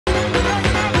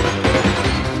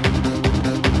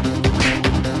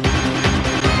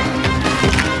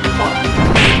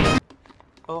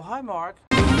Hi, Mark.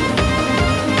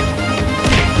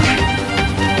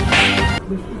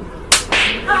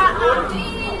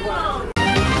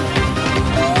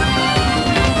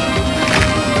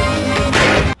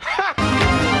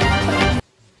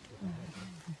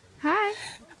 Hi.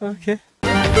 Okay.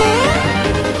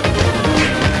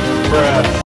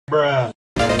 Bruh. Bruh.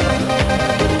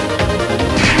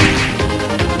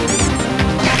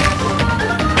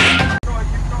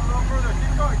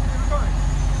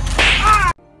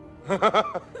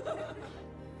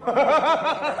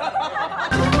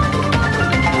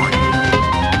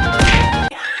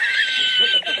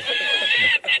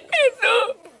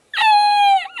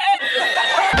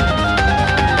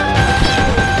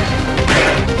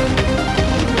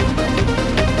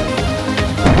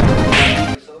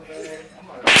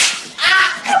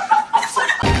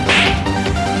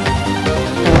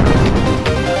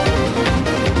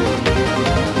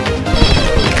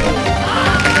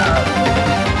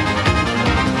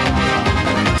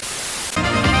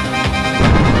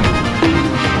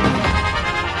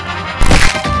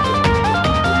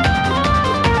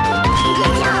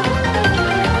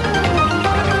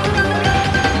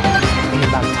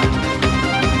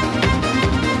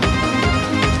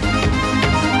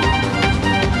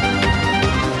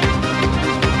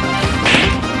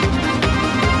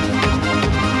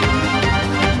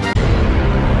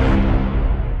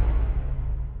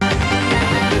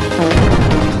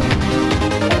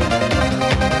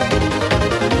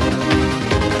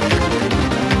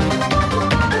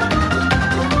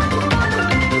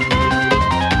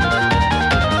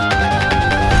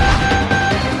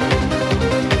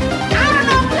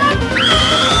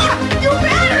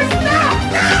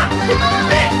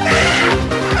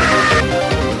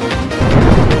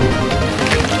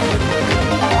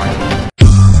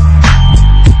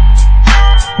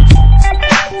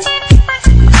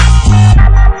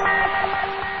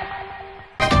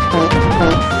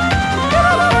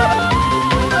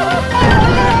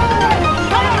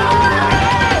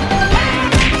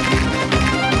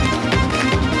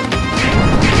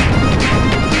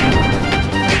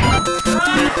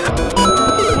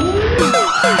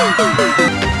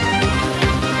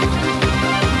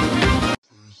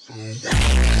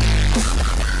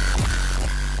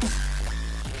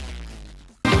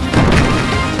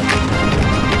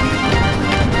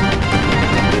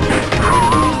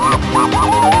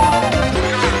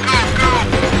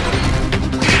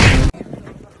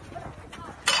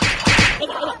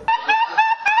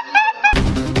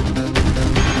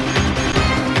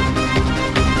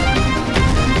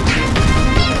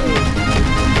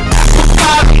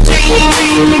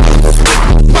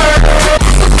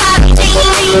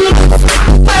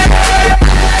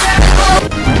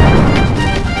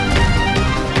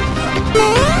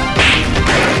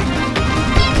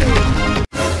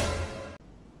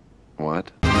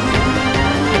 What?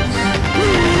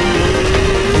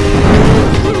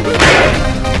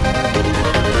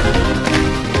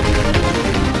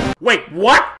 Wait,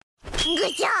 what?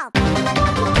 Good job.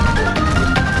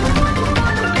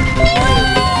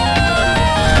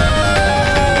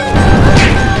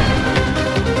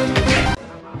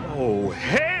 Oh,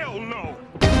 hell no!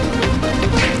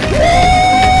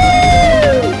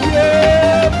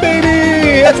 Yeah,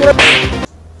 baby! That's what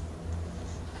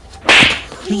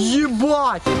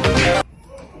Ебать!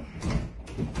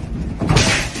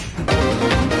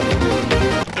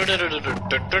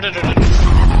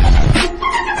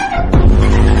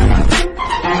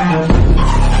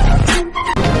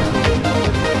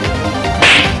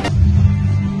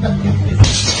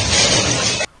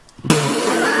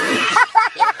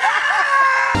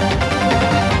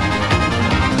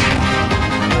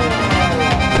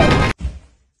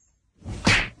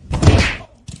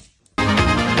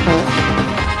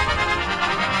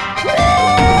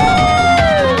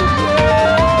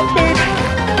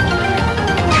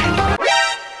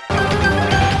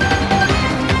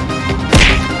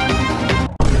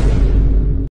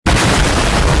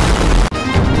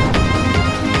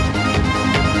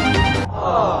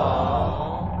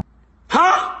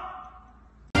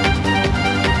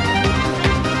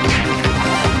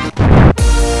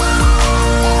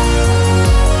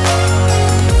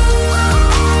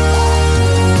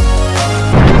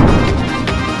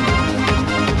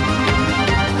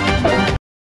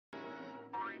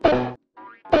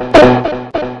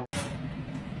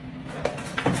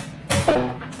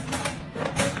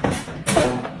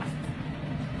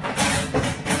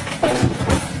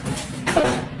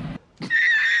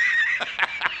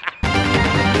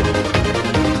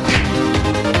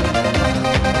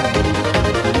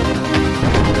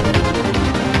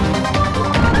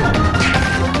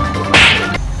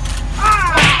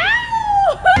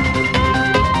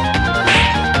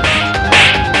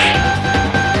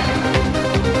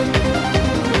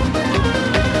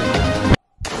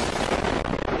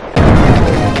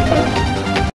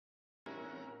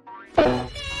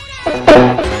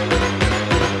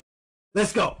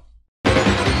 Let's go.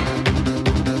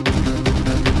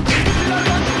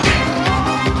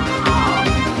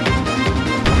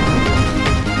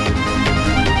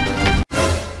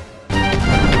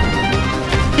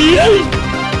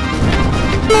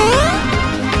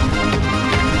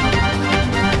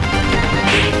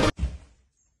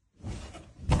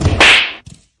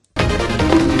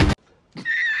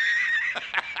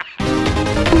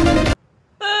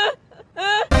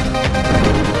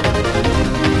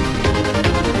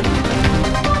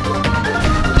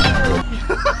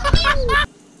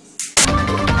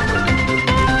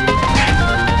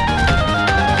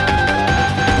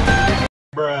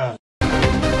 Bruh.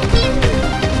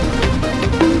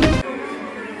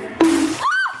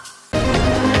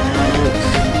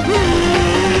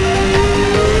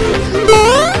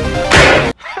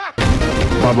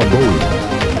 Baba Booey.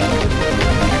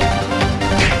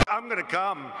 I'm gonna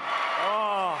come.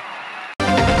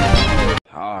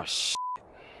 Oh, shit.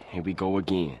 Here we go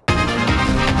again.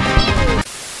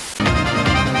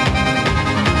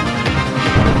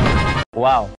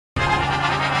 Wow.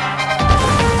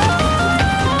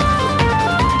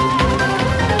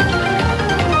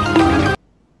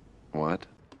 What?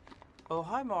 Oh,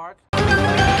 hi, Mark.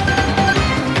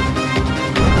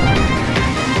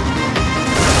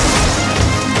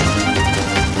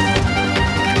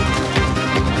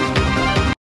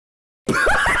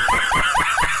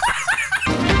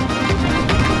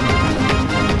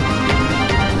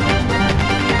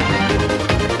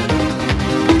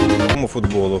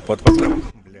 Футболу под...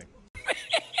 Блядь.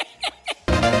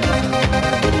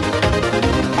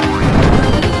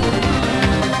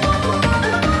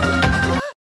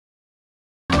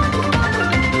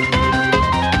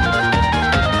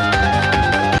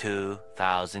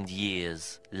 2,000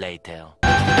 years later.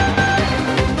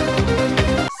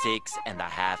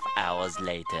 6.5 hours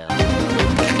later.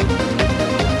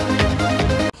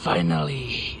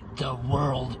 Finally, the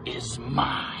world is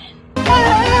mine.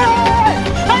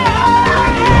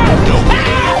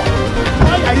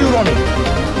 Why are you running?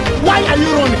 Why are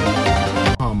you running?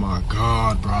 Oh my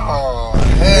God, bro. Oh,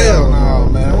 hell no,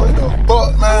 man. What the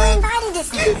fuck, man?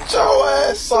 Get your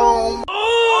ass on.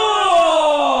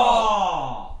 Oh!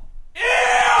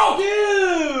 Ew!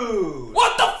 Dude!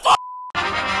 What the fuck?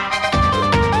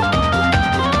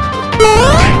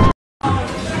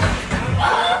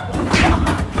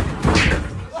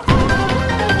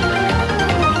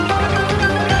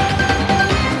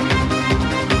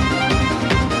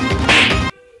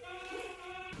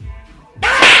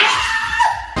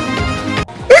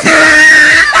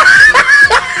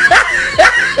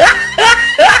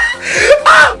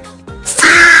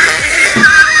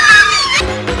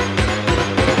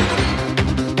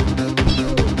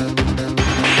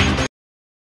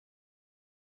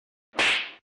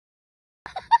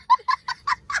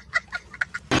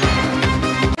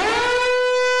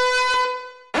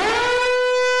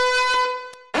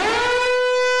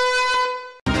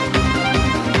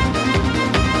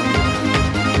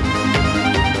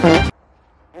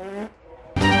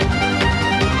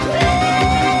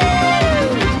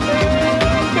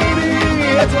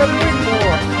 That's what I'm waiting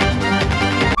for.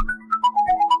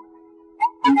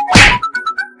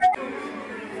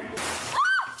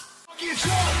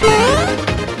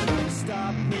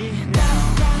 Stop me now.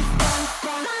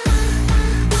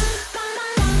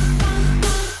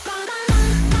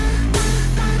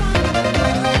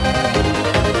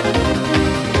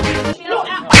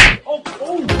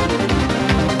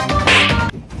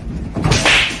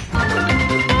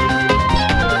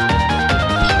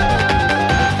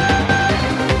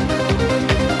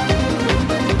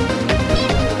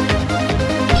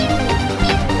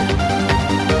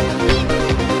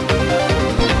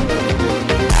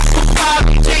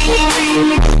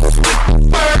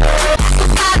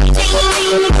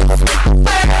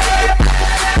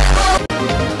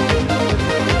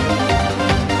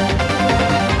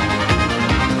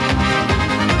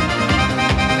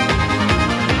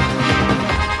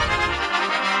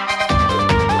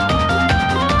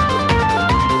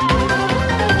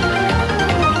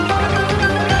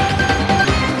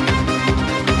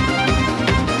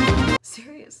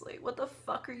 Seriously, what the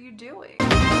fuck are you doing?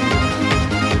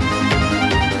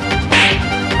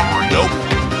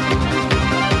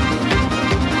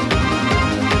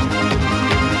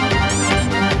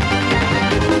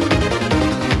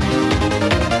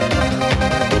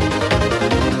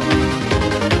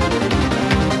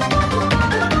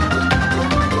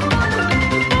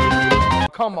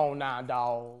 Come on now,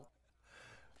 dog.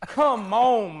 Come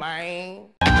on, man.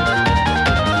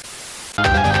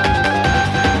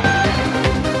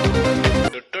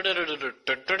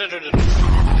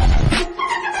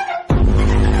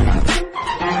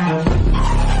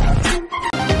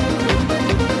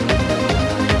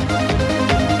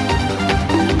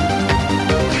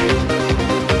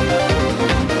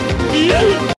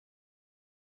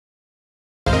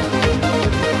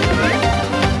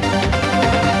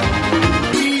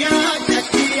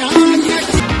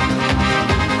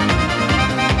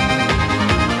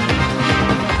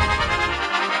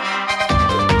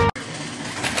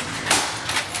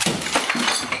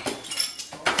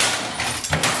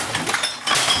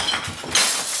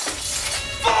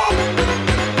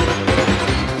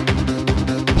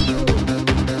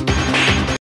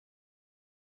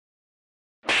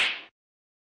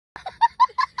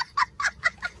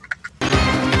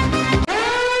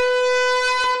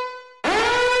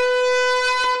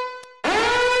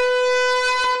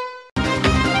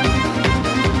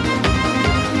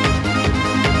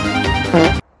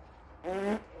 That's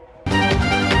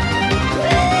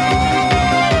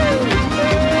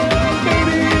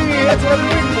what I'm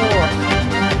waiting for.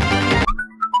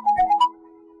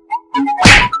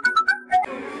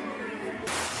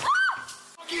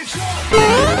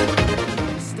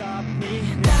 Stop me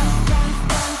now.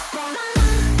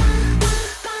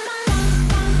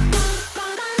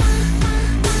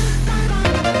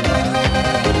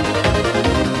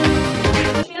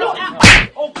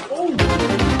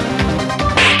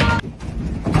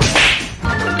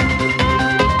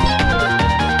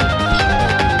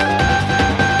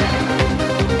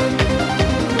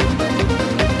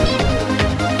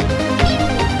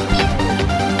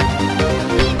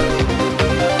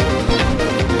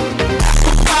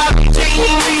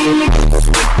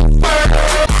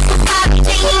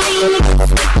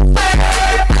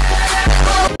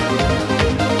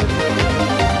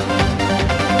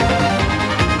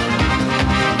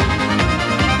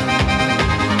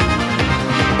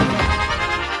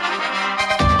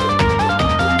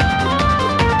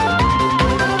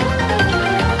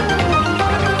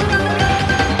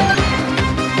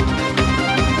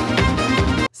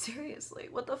 Seriously,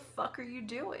 what the fuck are you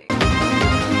doing?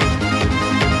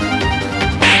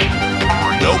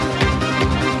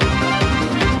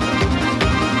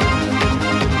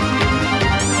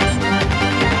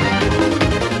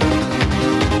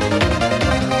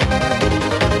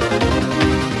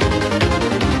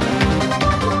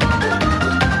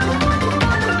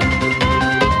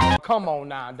 Come on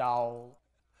now, dog.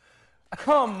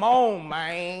 Come on,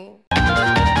 man.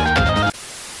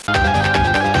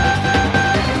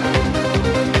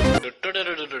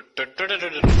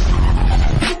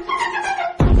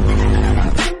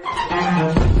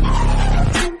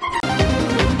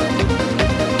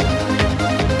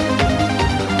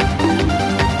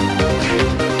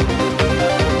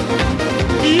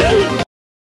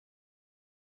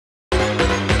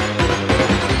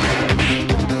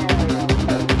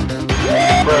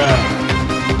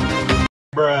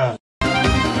 Bruh.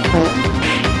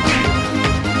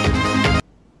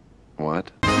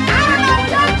 What?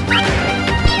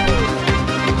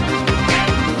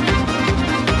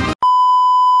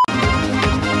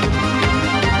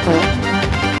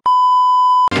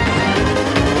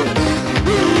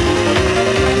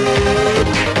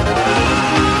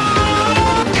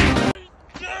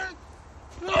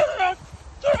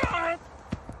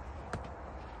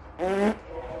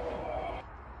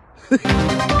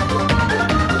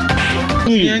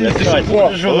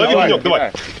 Лови конек,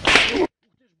 давай.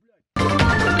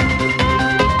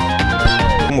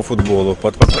 Футболу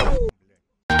под.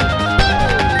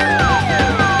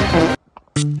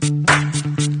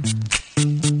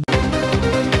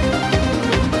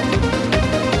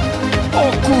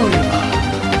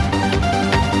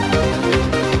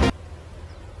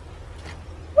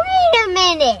 Wait a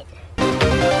minute.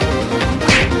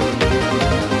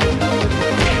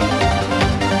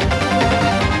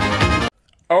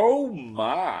 Oh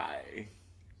my.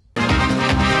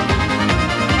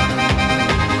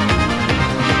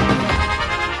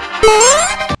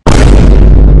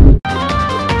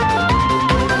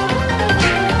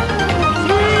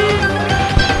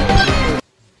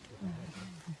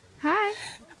 Hi.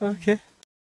 Okay.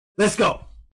 Let's go.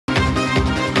 Good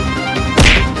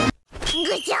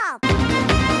job.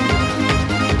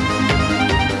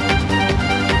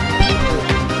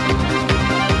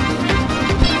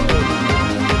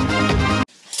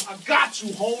 I got you,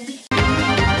 homie.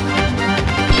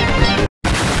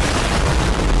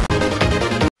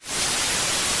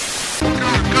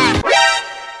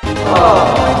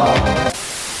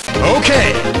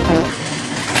 Okay.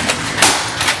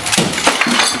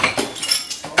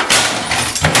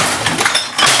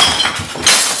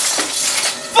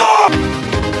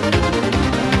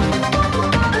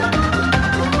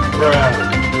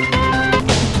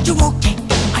 You okay?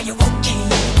 Are you okay?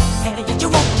 Hey, you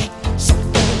okay? So,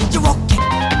 you okay?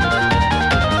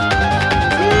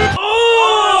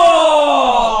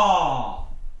 Oh!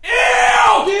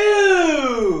 Ew!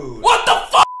 Dude! What the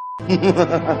fuck?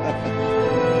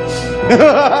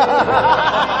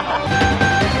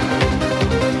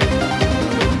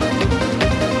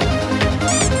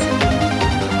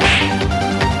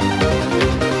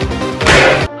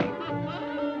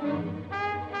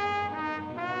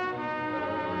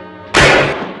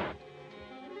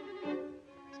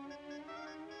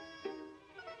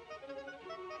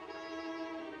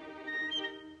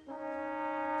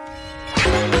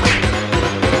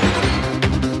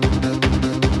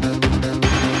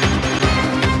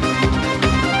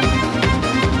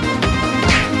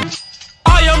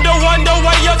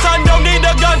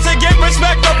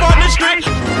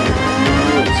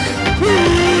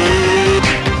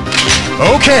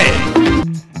 Okay.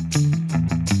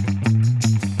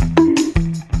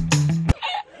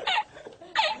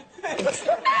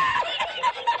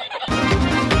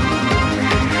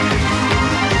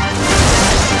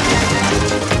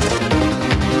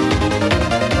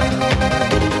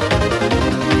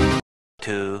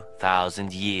 Two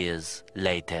 2,000 years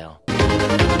later.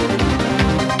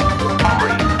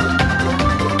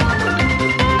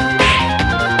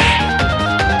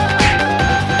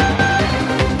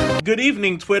 Good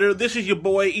evening, Twitter. This is your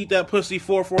boy, Eat That Pussy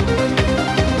 44.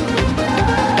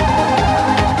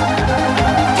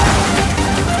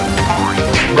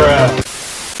 Bruh.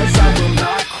 I will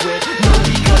not quit, not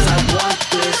because I want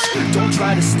this. Don't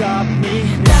try to stop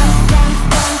me now.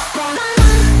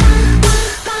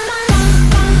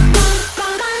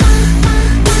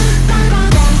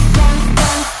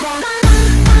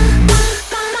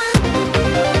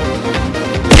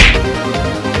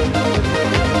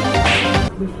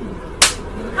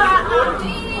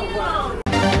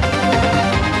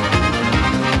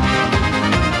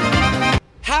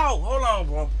 How? Hold on,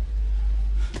 bro.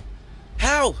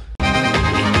 How?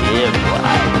 Yeah, boy.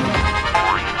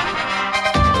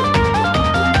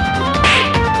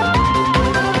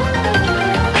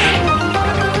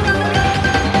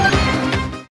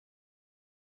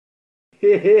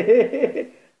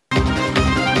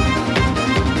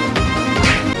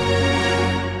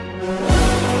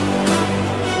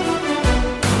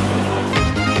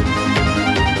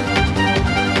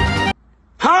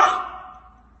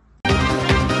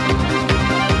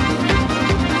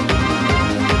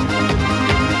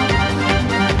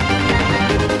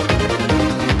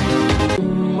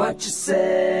 What you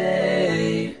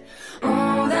say?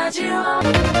 Oh, that you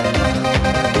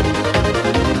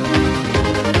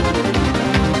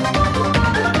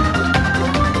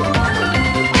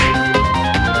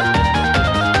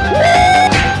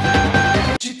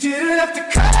You didn't have to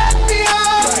cut me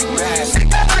off.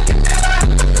 I can never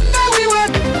know we were.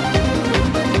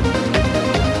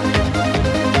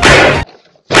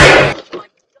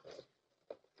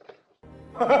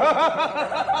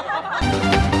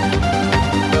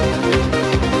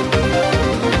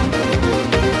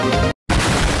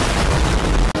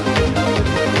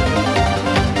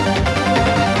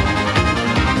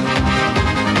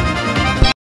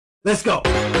 Let's go.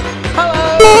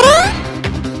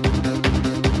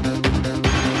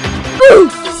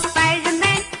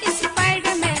 Spider-Man, it's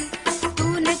Spider-Man.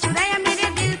 तूने चुराया मेरे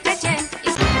दिल का चैन.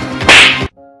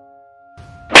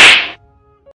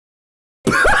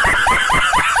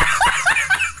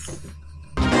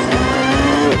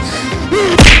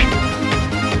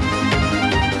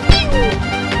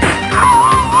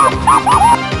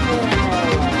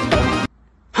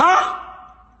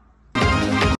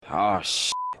 Oh,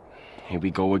 shit. Here we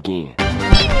go again.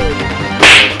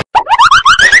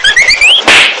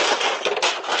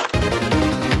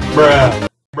 Bruh.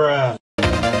 Bruh.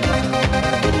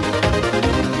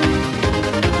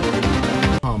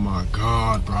 Oh my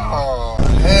god, bro. Oh,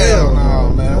 hell no,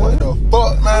 man. What the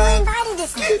fuck, man?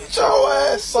 Get your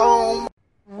ass on.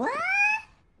 What?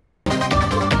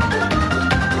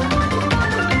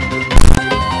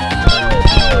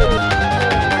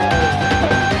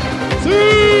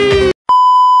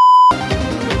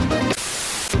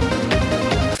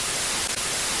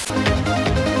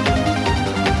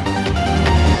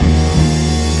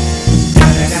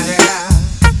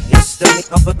 It's the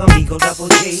hit of the Amigo Double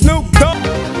G. Snoop Dogg.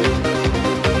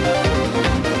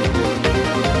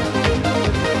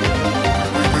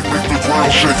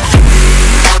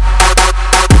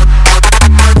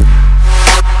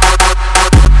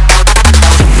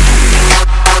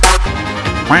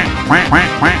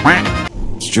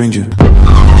 Stranger.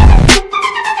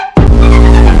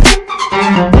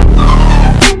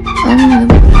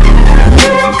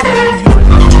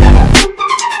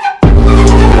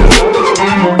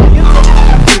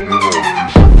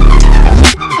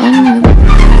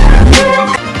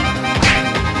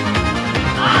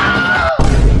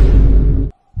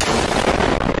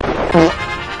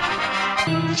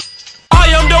 I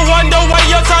am the one, the way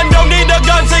your son don't need a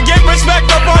gun to get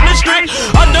respect up on the street.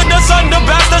 Under the sun, the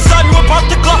bastard son will pop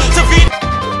the clock to feed.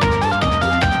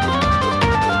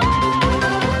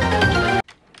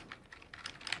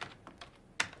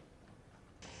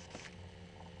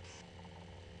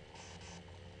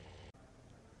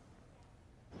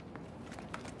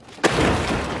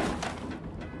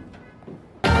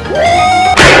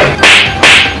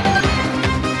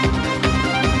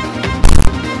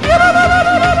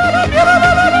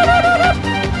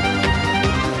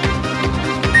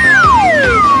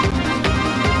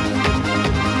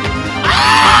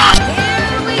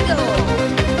 Here we go.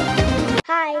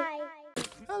 Hi.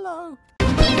 Hello.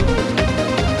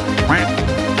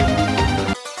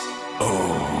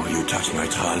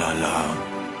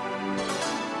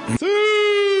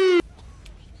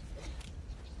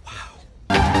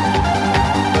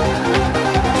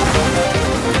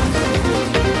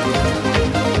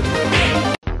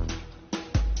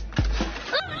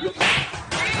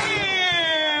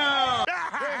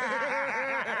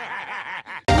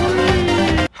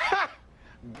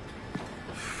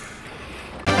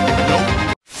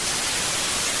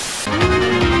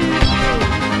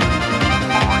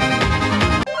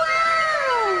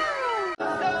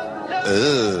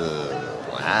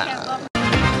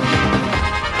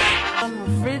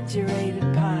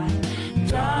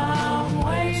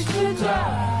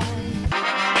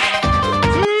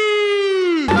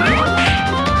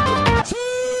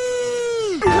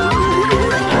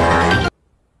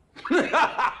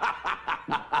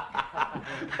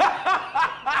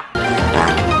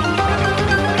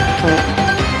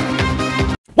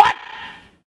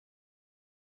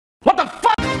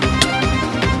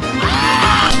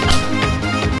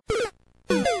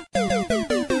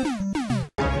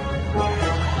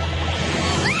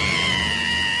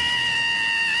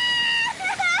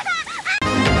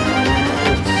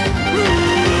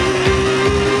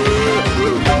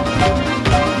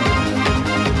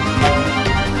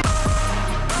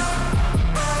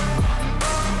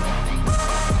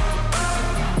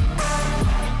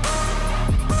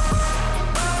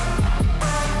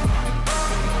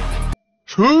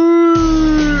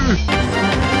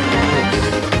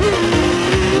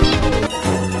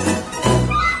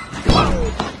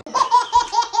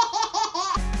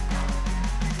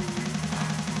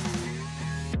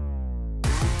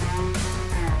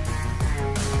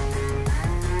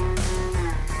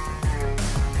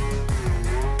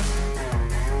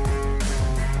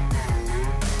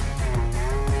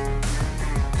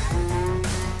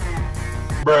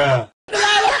 Bruh.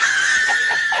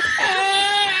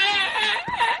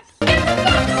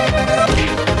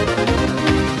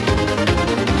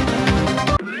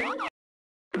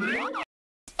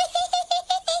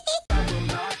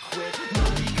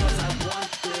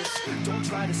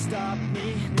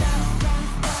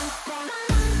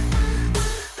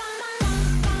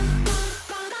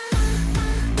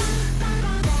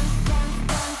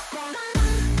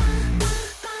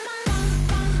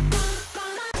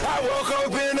 I woke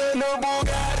up in a new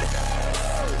Bugatti.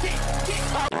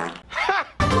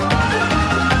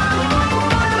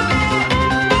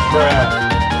 Bruh.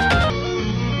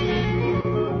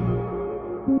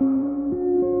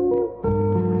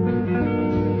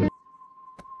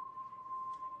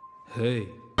 Hey.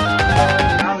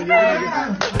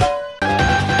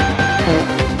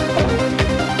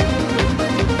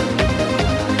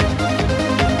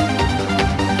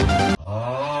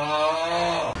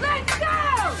 Let's go!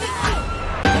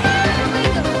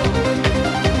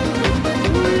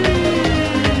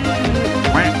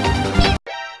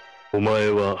 お前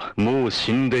はもう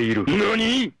死んでいる。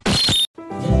何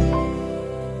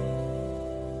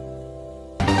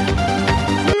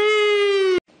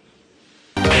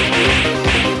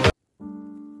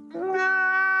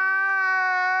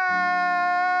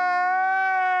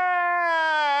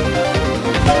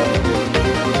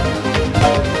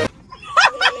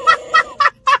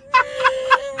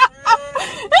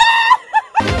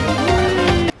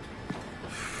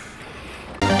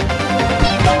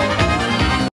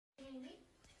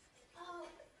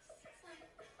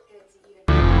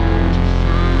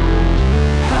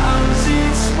？How's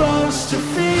it supposed to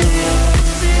feel?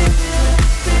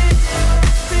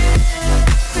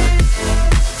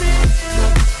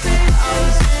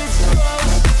 How's it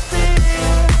supposed to feel?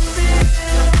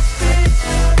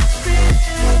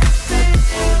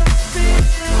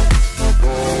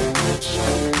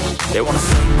 They wanna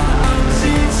say how's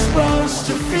it supposed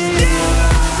to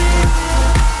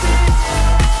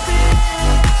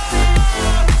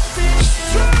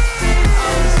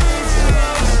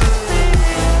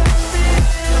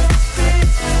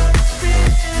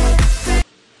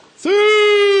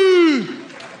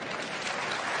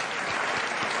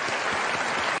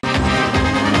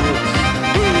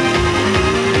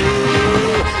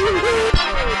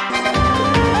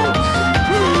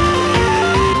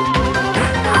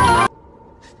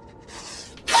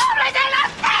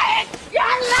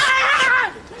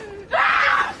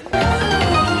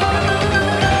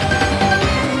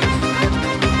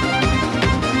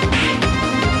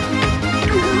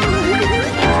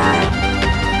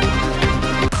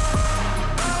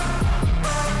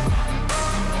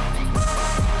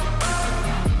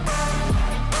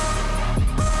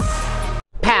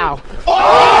Pow.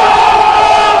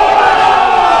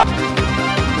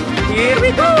 Here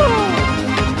we go.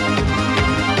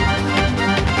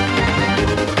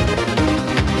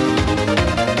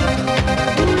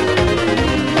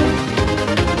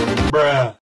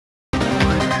 Bruh.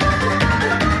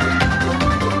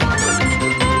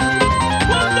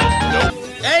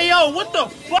 Hey yo, what the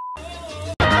fuck?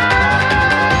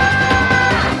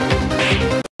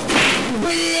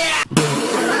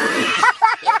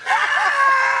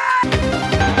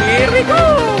 Here we go.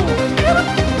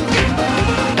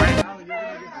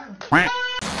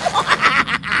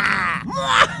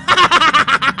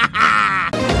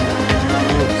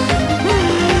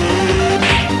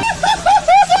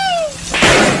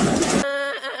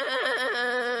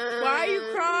 Why are you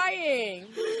crying?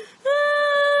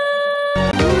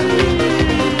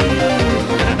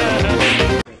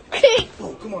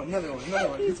 Oh, come on, another one.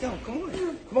 Let's go, come on.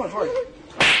 Come on, hard.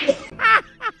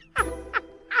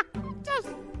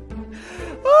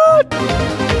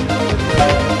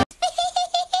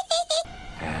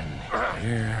 And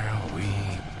here we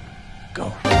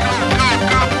go.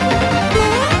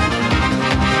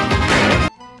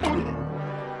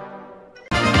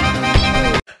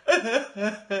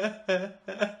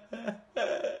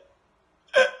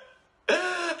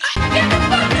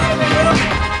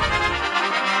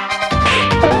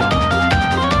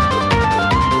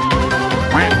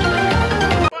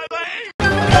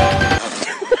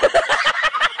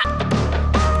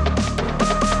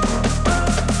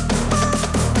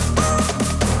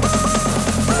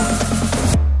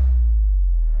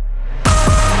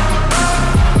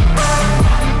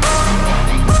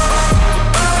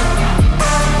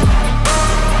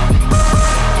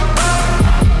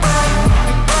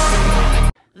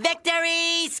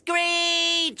 Victory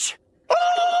screech!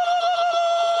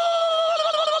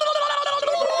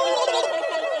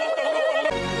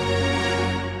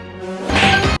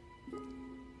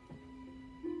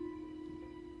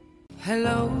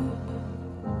 Hello,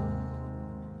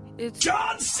 It's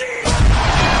John C.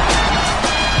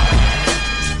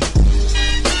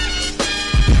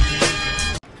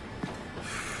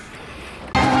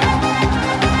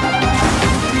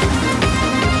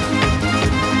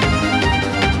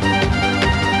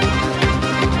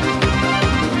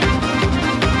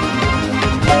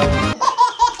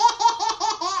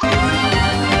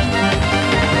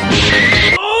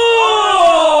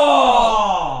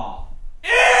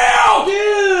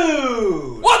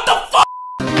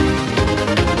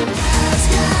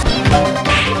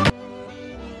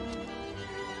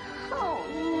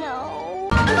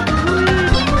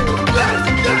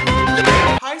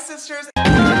 Hi, sisters.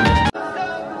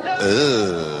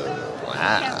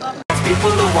 Wow.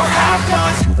 People who are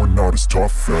half-nots. You were not as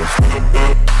tough as.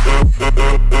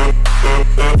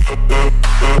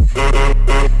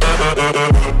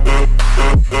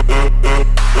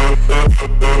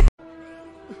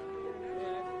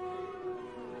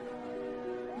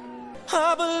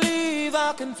 I believe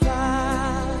I can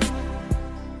fly.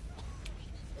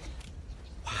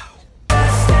 Wow.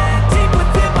 Deep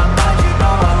within my mind, you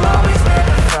know I'll always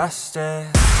manifest it.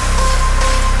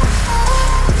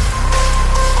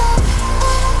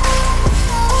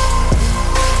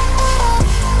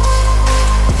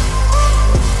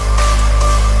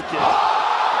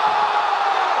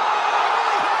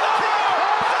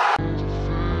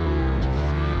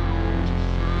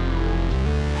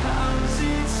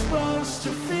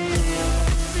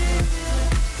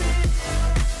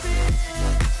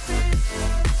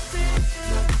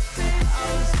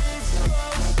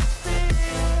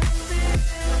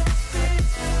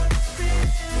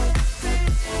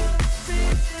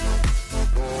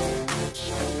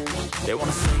 They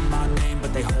wanna say my name,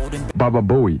 but they holding Baba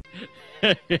Bowie.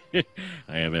 I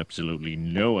have absolutely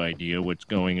no idea what's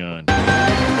going on.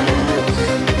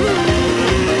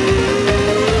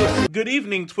 Good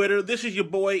evening, Twitter. This is your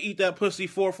boy, Eat That Pussy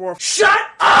 44. Shut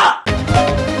up!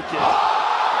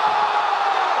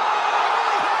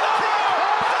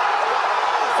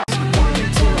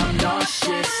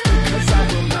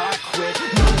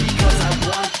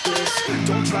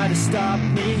 Don't try to stop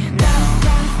me now.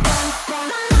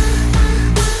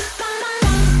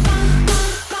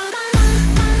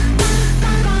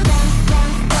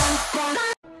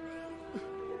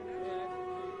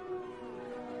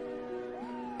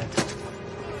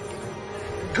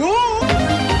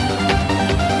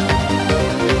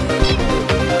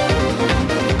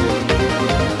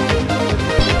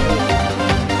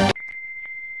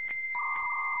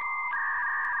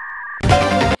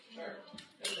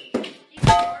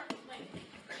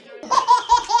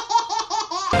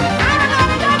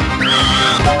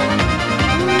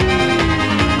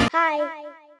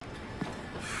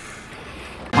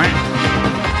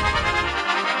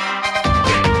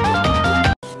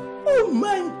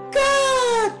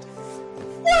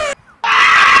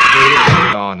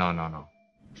 No.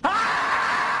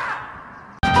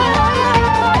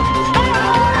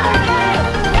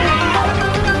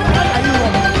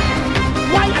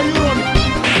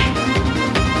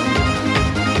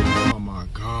 Oh my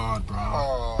God, bro.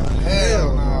 Oh,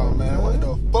 hell no, man. What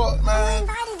the fuck, man?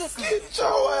 Get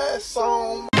your ass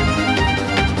on.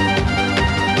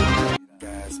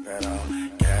 Gas pedal,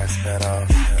 gas pedal,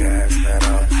 gas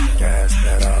pedal, gas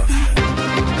pedal.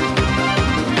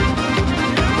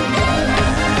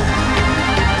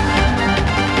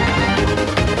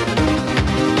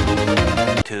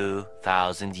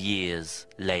 2,000 years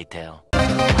later.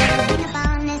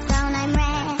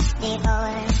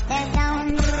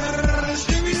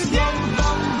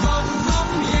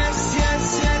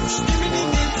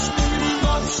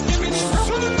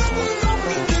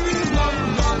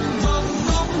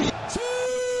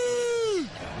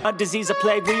 A disease, a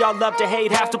plague, we all love to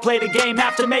hate. Have to play the game,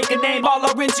 have to make a name. All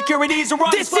our insecurities are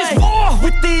on display. This is war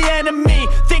with the enemy.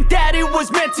 Think that it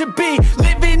was meant to be.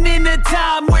 Living in a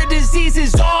time where disease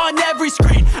is on every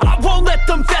screen. I won't let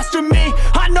them fester me.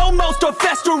 I know most are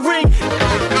festering.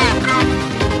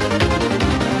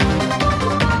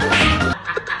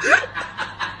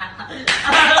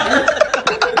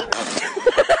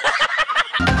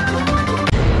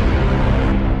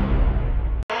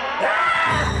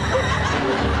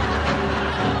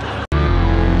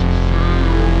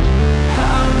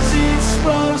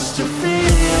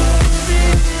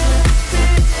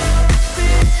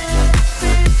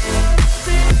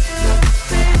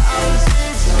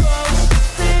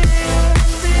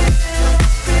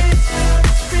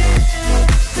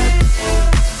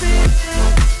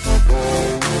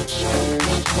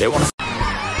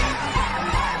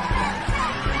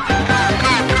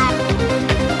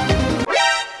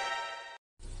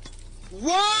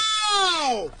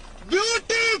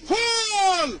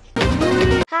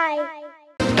 Bye.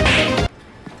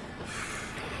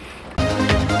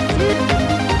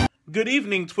 Good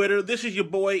evening, Twitter. This is your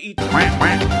boy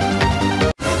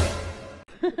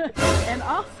And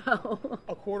also,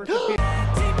 A quarter to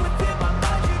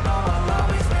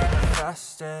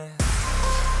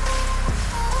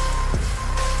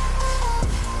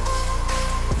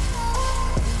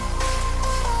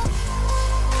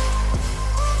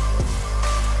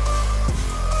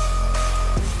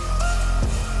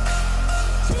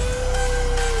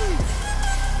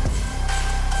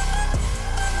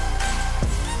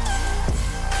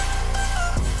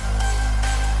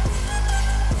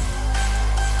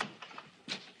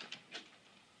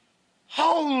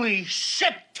Holy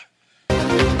shit!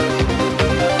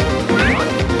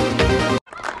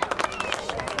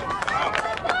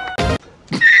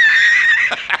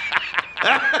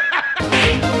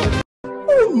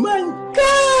 Oh my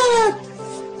God!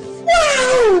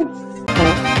 Wow!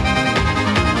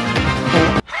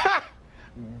 Ha!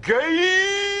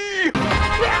 Gay!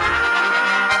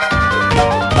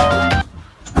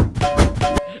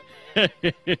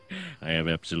 I have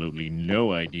absolutely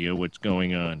no idea what's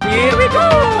going on. here we go!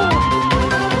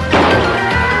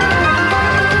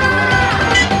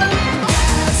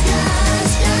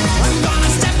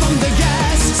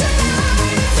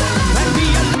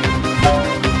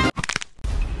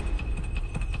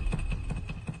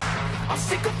 I'm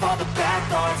sick of all the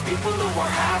bad thoughts, people who are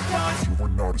half-nots. You were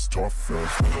not as tough as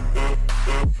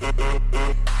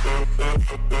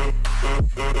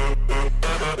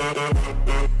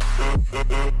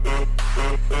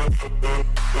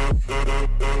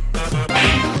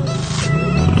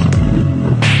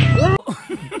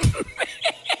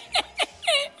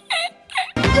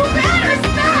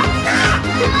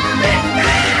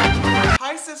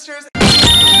Hi, sisters.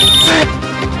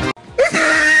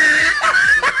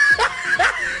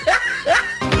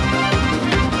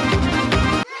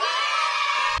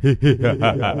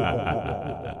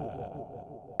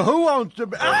 Who wants to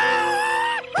be?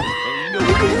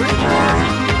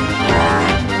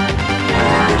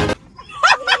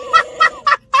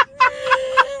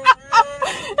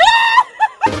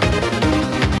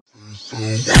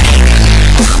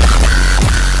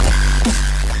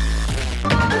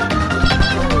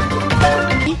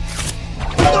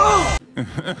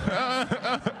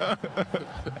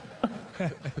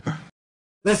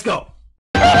 Let's go.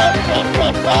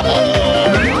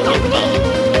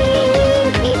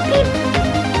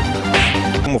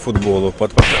 Футболу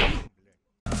под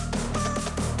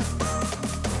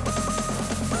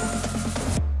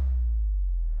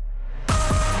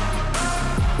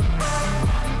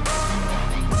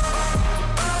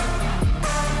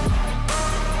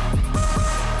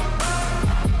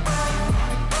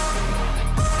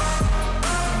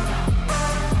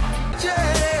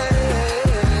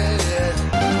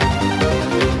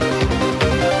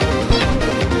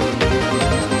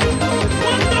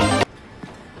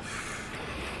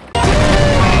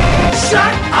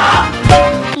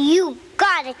You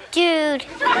got it, dude.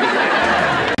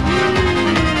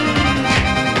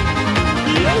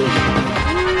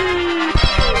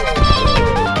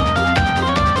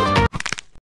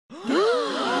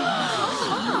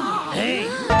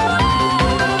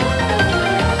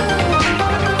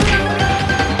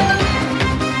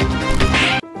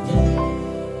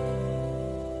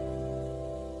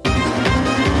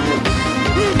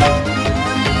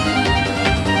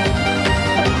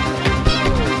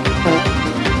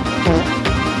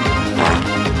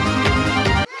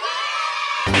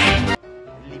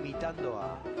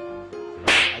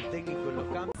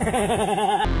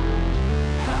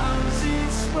 How's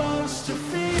it supposed to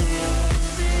feel?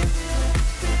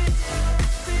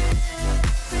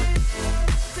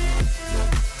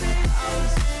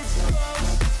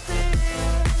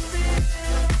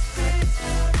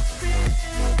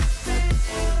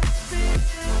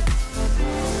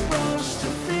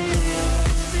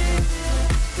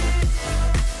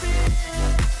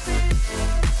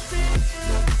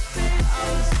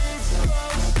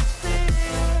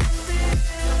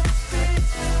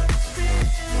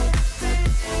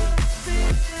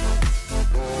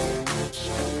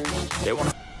 They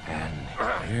wanna... And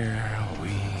here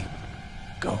we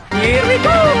go. Here we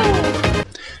go!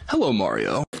 Hello,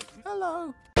 Mario.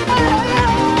 Hello.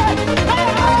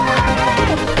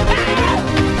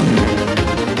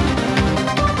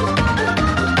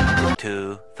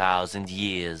 2,000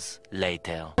 years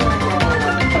later.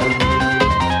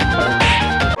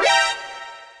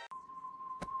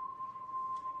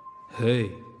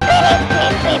 Hey.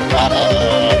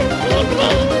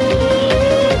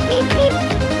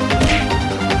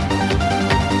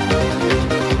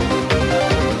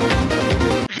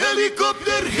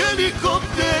 Helicopter!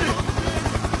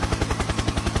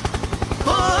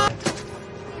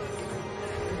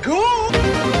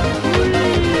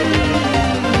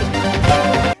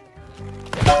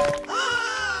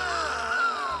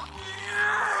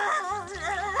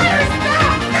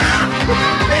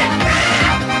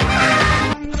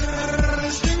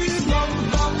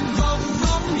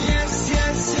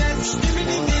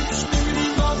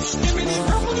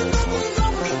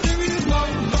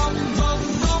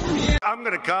 I'm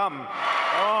gonna come.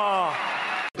 Oh.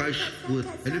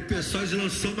 Ele pensou e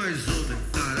lançou mais um, né?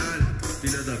 Caralho,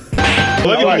 filha da...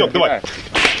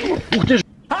 Good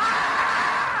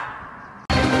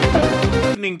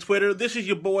evening, Twitter. This is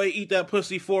your boy, Eat That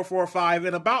Pussy 445,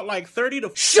 and about like 30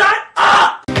 to... Shut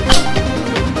up!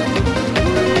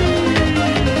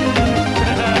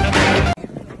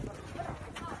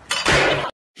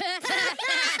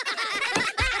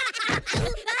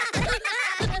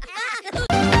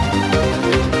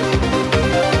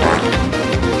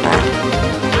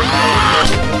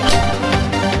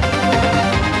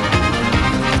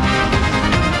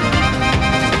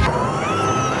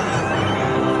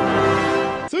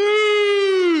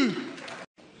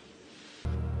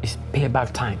 It's be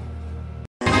about time.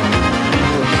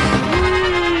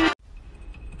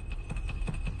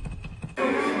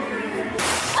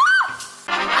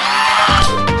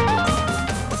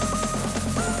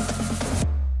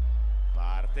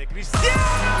 Parte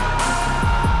Cristiano!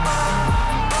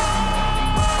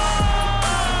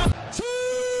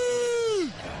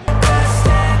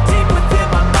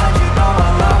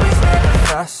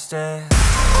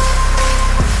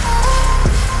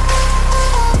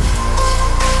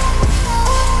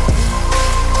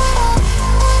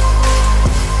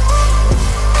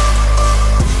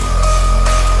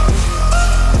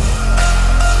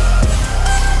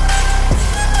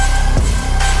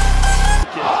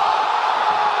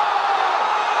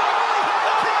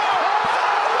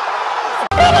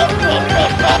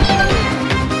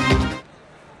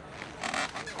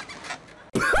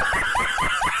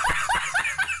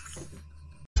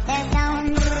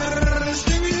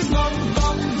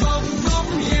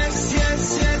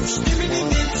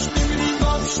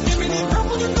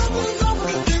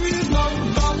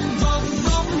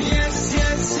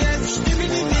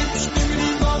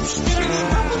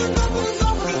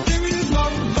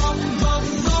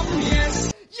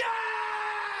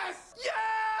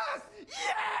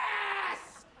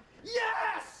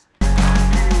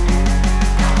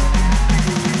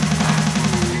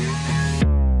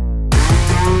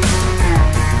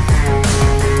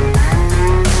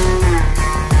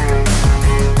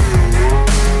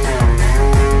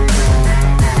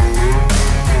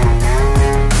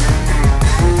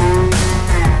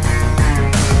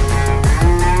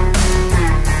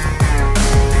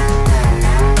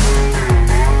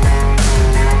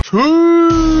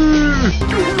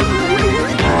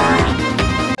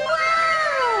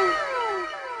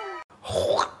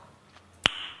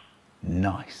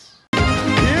 Nice.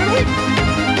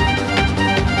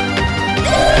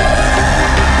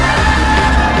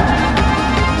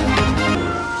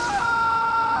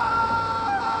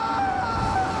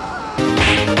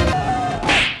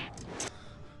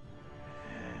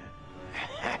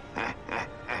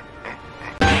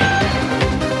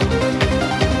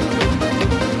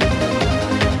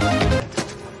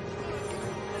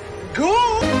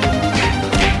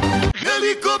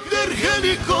 Helicopter,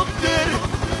 helicopter.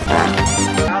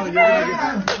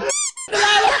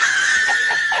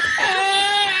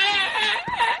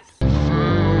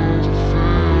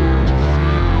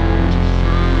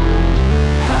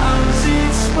 How's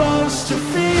it supposed to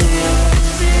feel?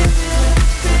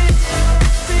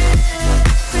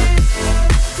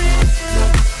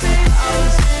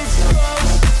 How's it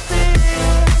supposed to feel?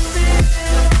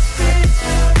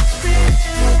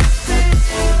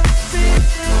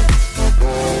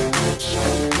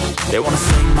 They wanna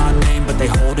say my name, but they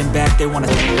holding back. They wanna.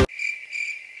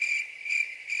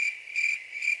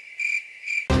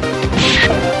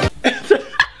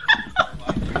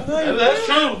 That's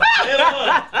true.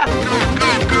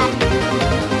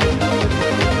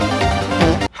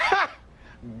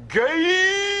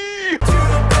 Gay!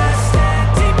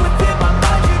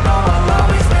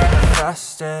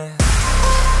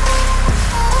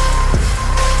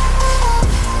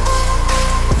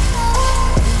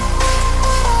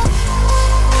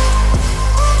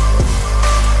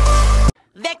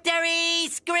 Victory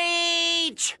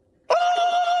screech!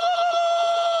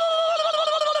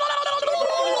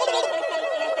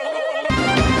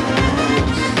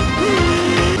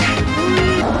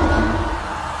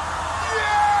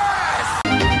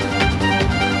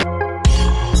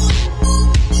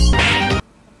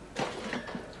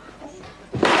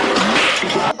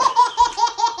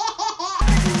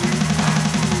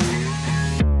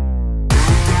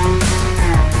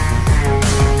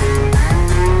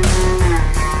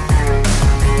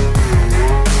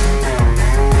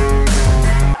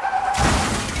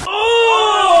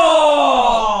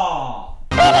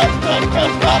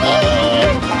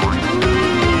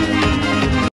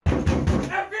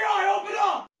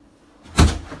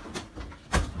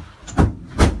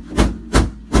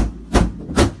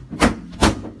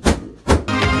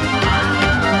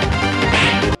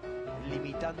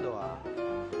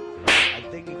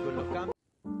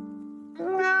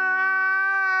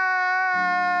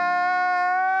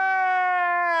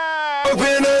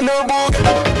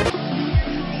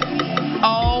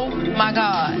 Oh my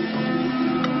God.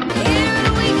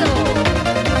 Here we go.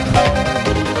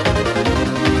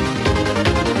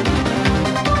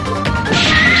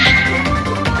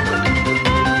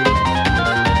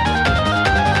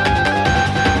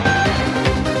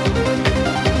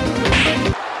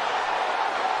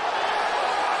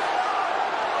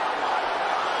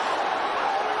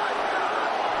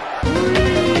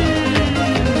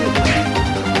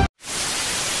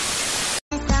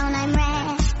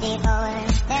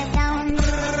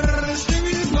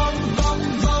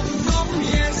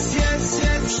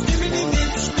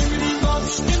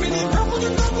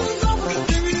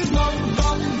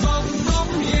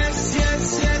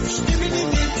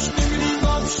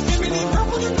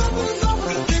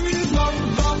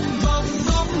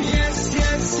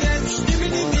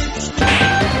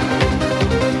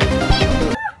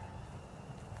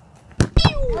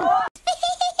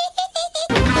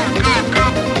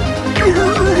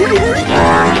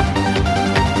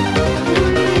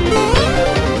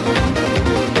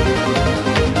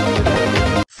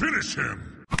 Finish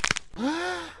him.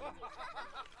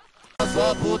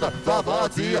 Sua puta, sua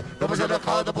vadia, tamo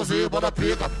xerecada por cima da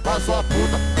pica. A sua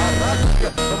puta,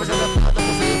 caralho, tamo xerecada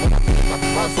por cima da pica.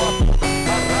 A sua puta,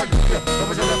 caralho,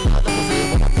 tamo xerecada por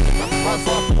cima da pica. A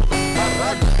sua puta,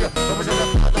 caralho, tamo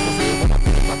xerecada por cima da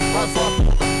pica. A sua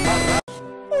puta, caralho.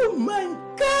 Oh my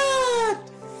God!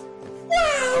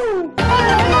 Wow!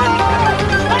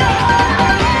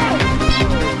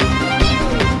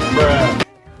 Bruh.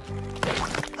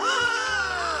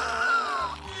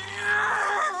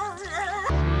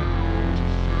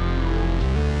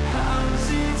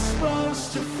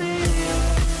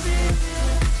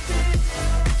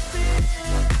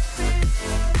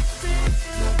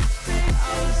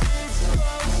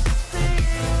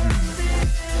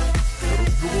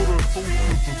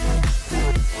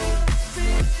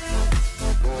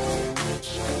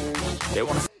 They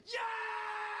want to.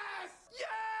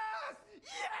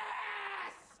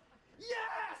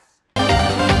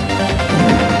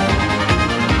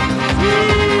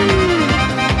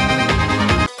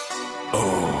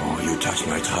 Oh, you touch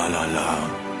my tra-la-la.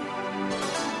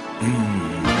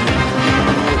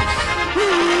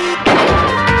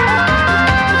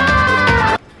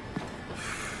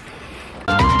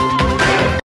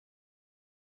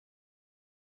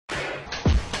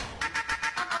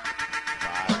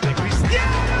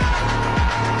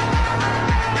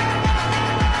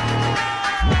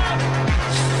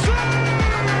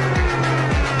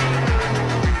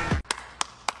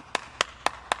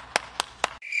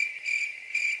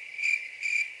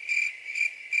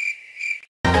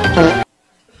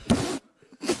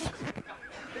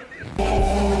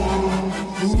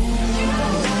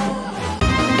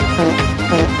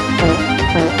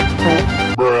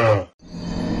 Bruh.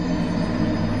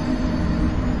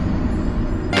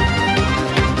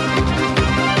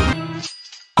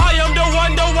 I am the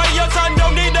one, the way your son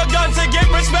don't need a gun to get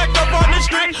respect up on the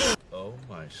street. Oh,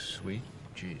 my sweet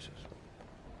Jesus.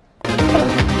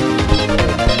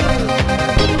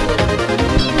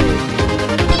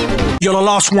 You're the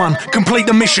last one. Complete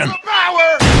the mission.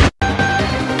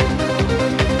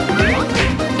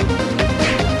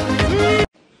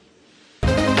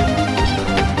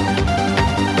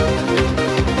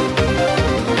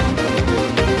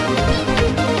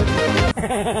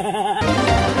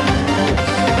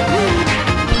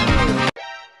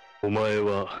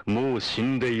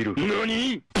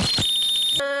 NANI?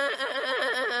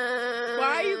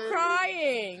 Why are you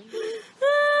crying?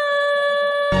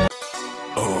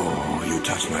 Oh, you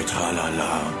touch my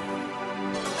tra-la-la.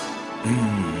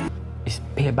 It's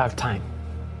be about time.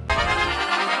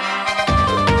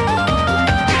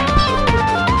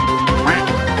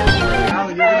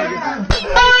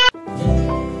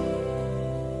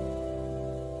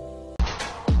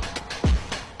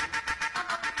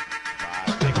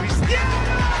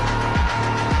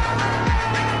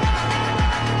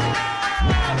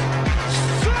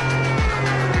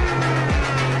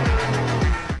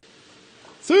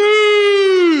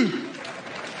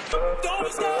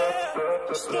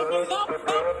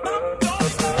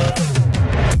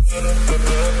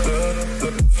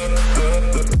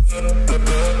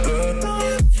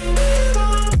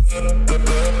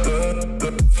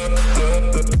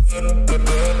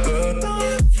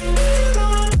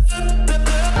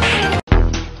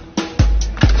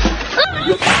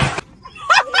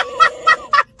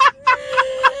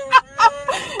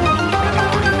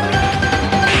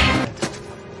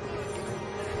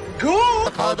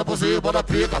 Cada por cima da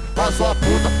pica, a sua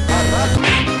puta, caralho.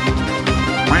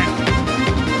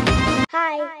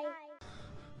 Hi.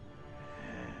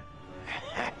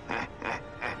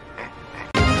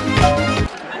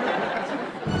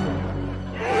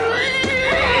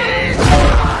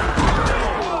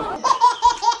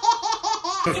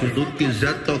 Se não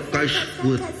quiser tocar,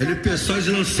 escuta. Ele pensou e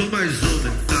lançou mais um,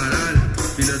 né? Caralho,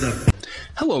 filha da...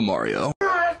 Hello, Mario.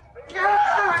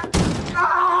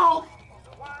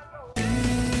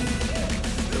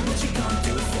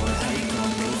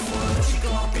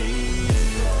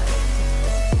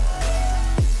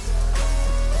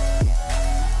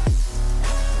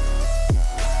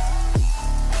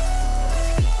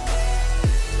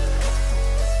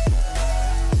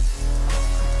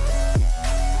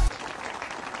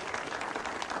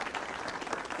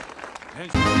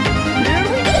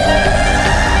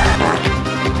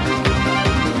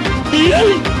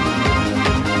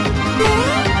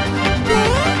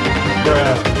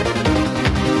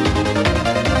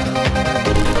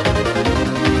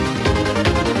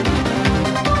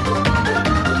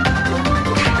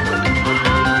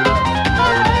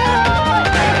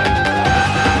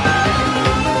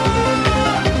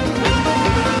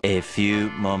 A few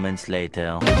moments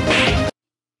later.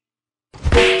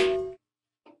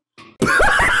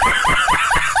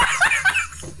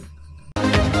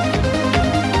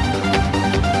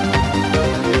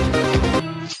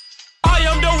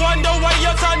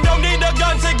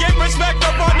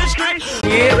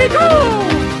 Here we go!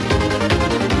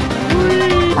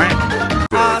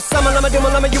 Summon, I'm a doom,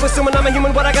 I'm a you assuming I'm a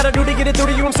human. What I gotta do to get it through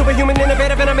to you? I'm superhuman,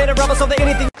 innovative, and I made a rubber so that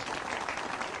anything.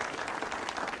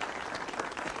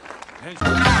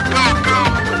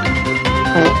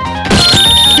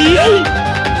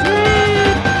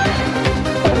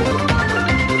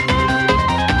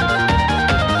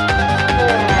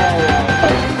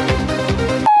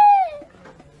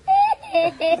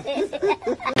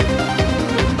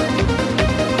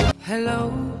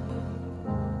 Hello.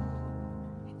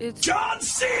 It's John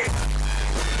C.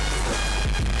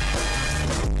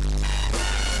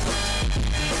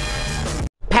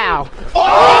 Pow.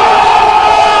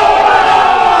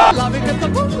 loving in the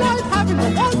moonlight, having a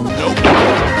wonderful.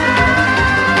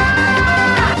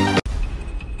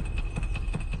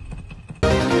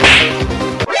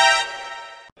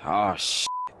 Oh, shit.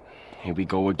 Here we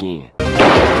go again.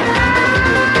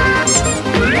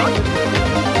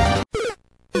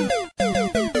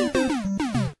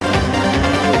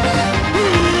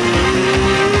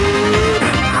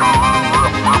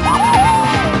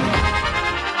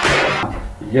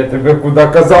 Я тебе куда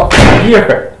казал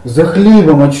ехать? За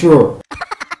хлебом, а чё?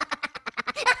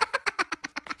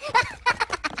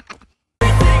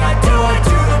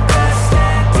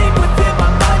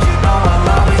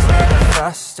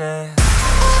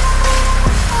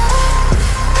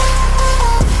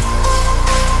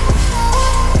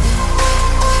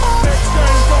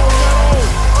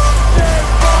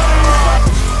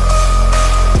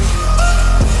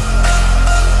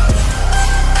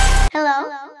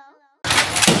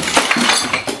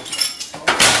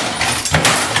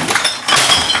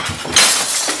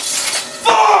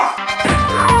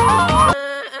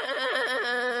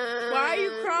 Why are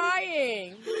you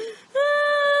crying?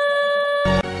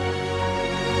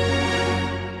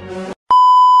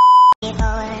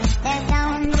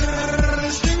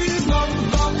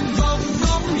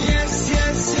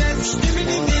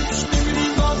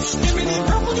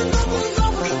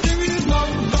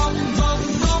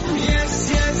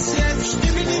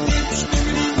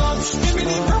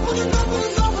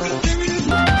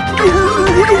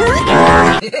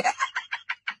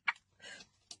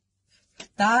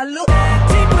 Talo.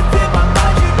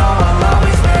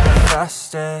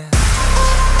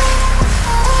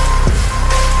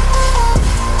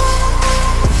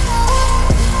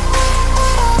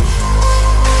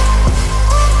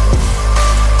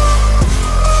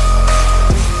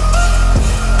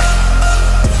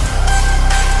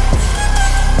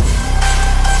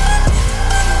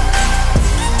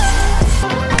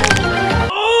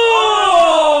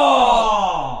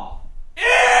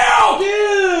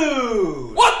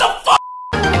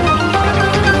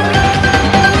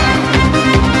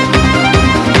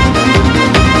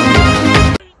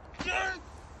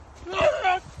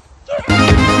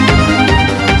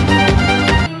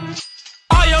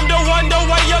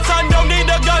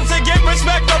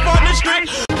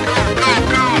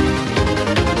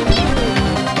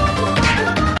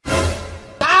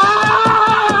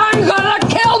 I'm gonna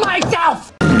kill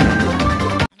myself!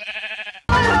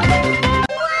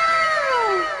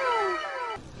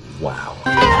 Wow.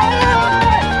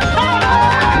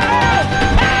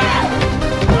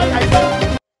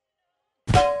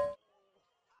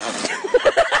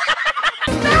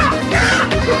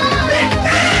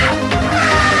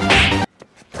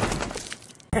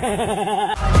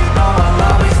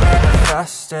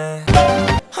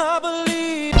 I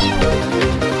believe.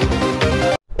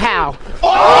 Pow.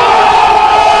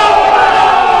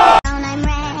 I'm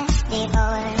ready.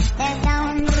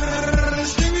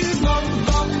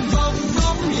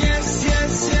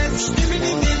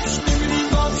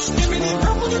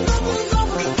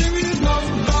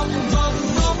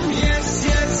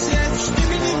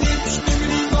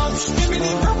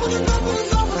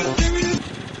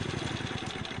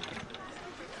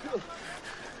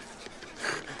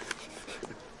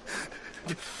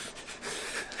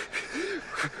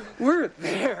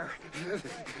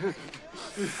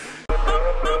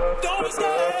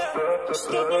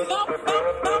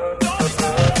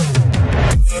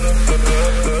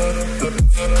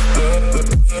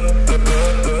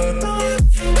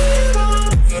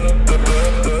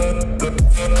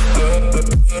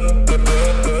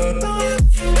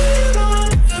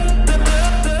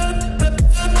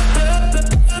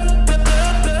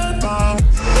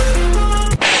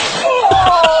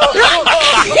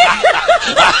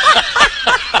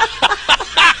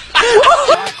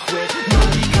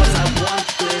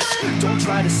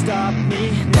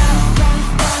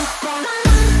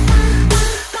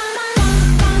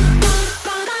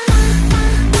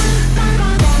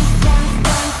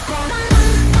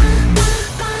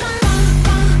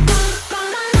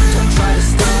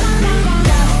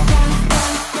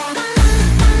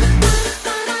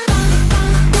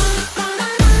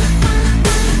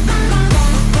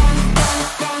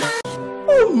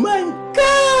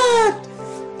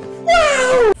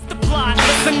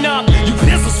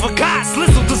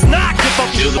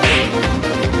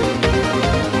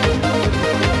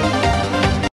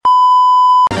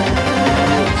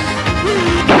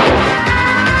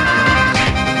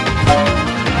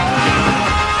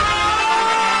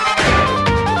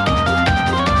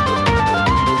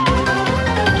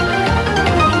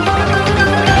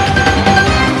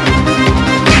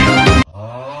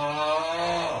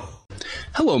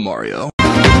 Hello, Mario.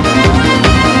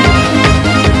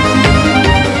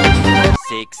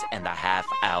 6.5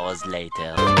 hours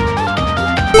later.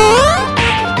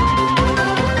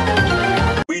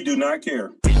 We do not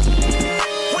care.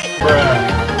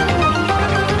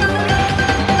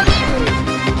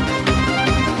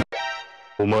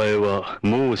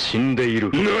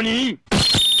 NANI?!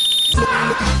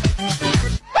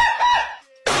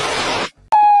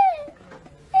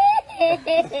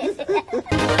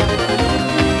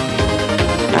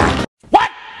 What?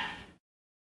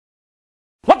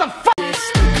 What the fuck?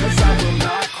 Because I will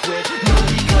not quit, no,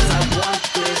 because I want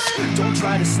this. Don't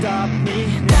try to stop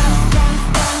me now.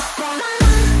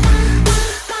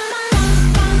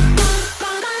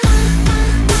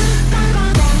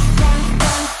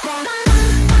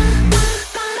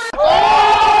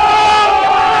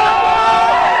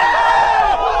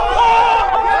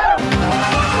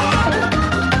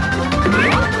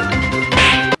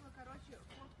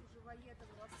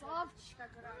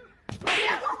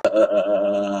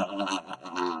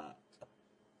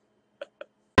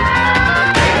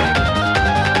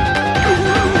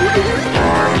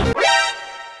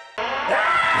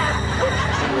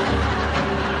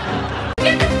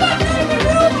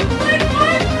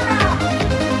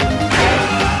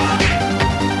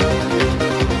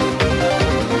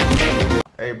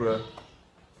 Hey, bro.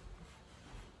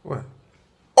 What?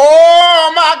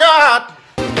 Oh my God!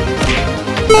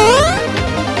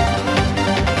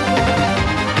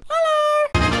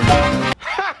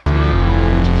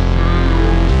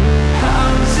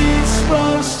 How's it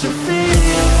supposed to feel?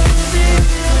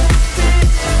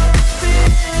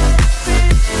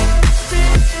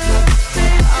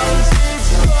 How's it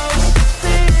supposed to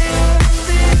feel?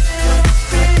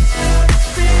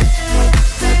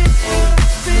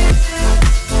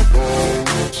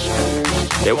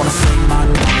 They wanna say my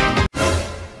name.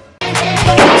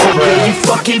 Will you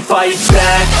fucking fight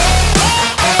back?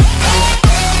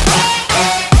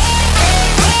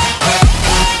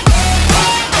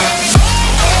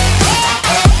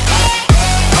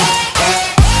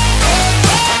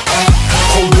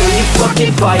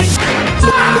 Fucking fight.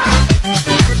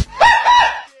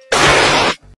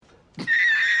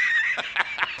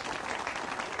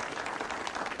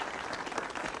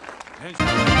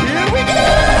 Here we go!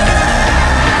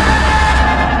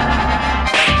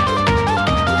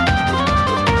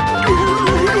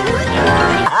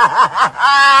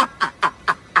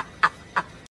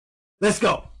 Let's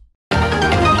go.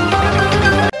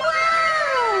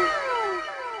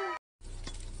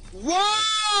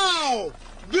 Wow!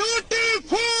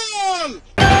 Beautiful!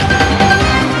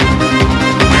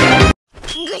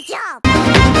 Good job.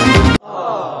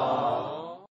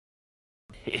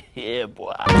 Yeah,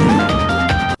 boy. I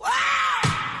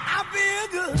feel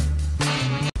good.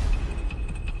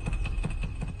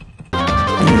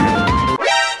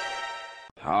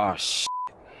 Oh, shit.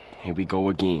 Here we go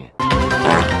again.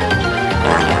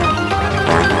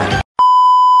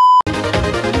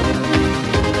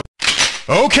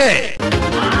 Okay.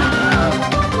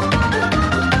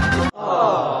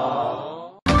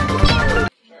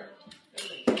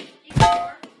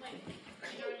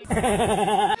 Because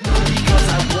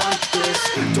I want this.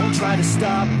 Don't try to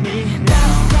stop me now.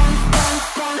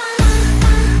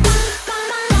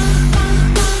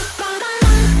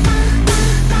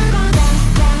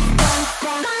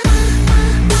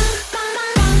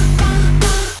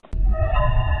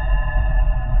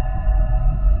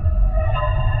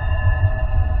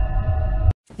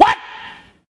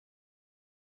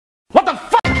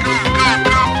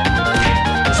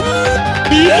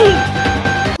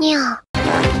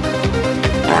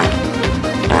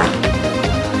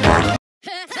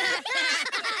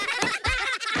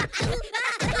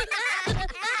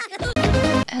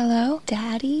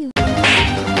 Daddy.